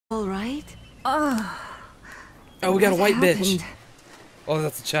All right. Oh, we got a white bitch. Oh,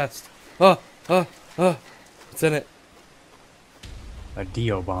 that's a chest. What's in it? A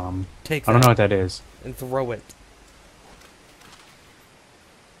Dio bomb. Take I don't know what that is. and throw it.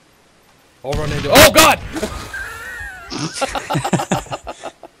 I'll run into. Oh God!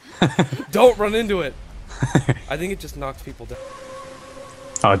 Don't run into it. I think it just knocks people down.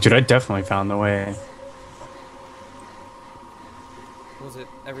 Oh, dude, I definitely found the way. Was it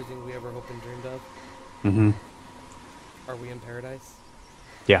everything we ever hoped and dreamed of? Mm-hmm. Are we in paradise?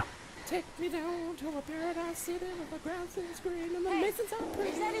 Yeah. Take me down to a paradise city with the grass is green and the Masons are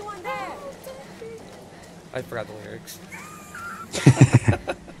pretty. Is anyone there? I forgot the lyrics.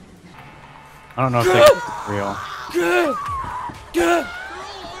 I don't know if they're real.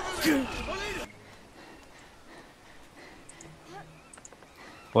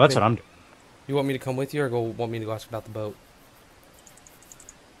 Well, that's what I'm doing. You want me to come with you, or want me to go ask about the boat?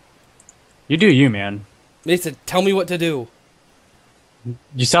 You do you, man. Mason, tell me what to do.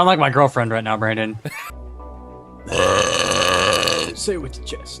 You sound like my girlfriend right now, Brandon. Say it with your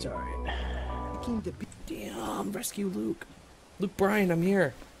chest, alright. Damn, rescue Luke. Luke Bryan, I'm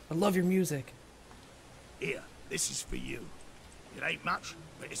here. I love your music. Here, this is for you. It ain't much,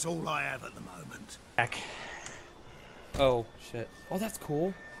 but it's all I have at the moment. Back. Oh, shit. Oh, that's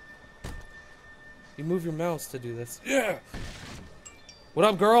cool. You move your mouse to do this. Yeah! What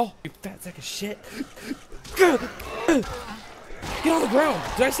up, girl? You fat sack of shit. Get on the ground.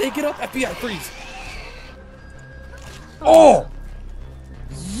 Did I say get up? FBI, freeze. Oh!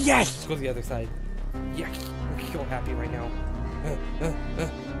 Yes! Let's go to the other side. Yes. I'm so happy right now.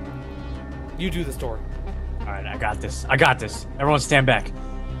 You do this door. Alright, I got this. I got this. Everyone stand back.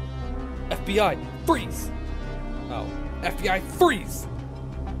 FBI, freeze. Oh. FBI, freeze.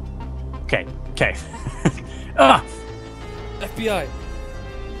 Okay, okay. Ah! FBI.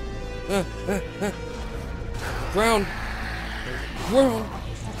 Ground. Ground.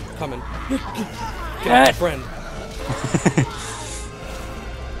 Coming. Get my friend.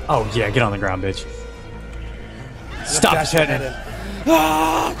 Oh, yeah, get on the ground, bitch. Stop Dash your hitting head it. in.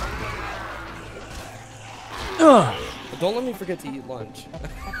 Ah! Ugh. Don't let me forget to eat lunch.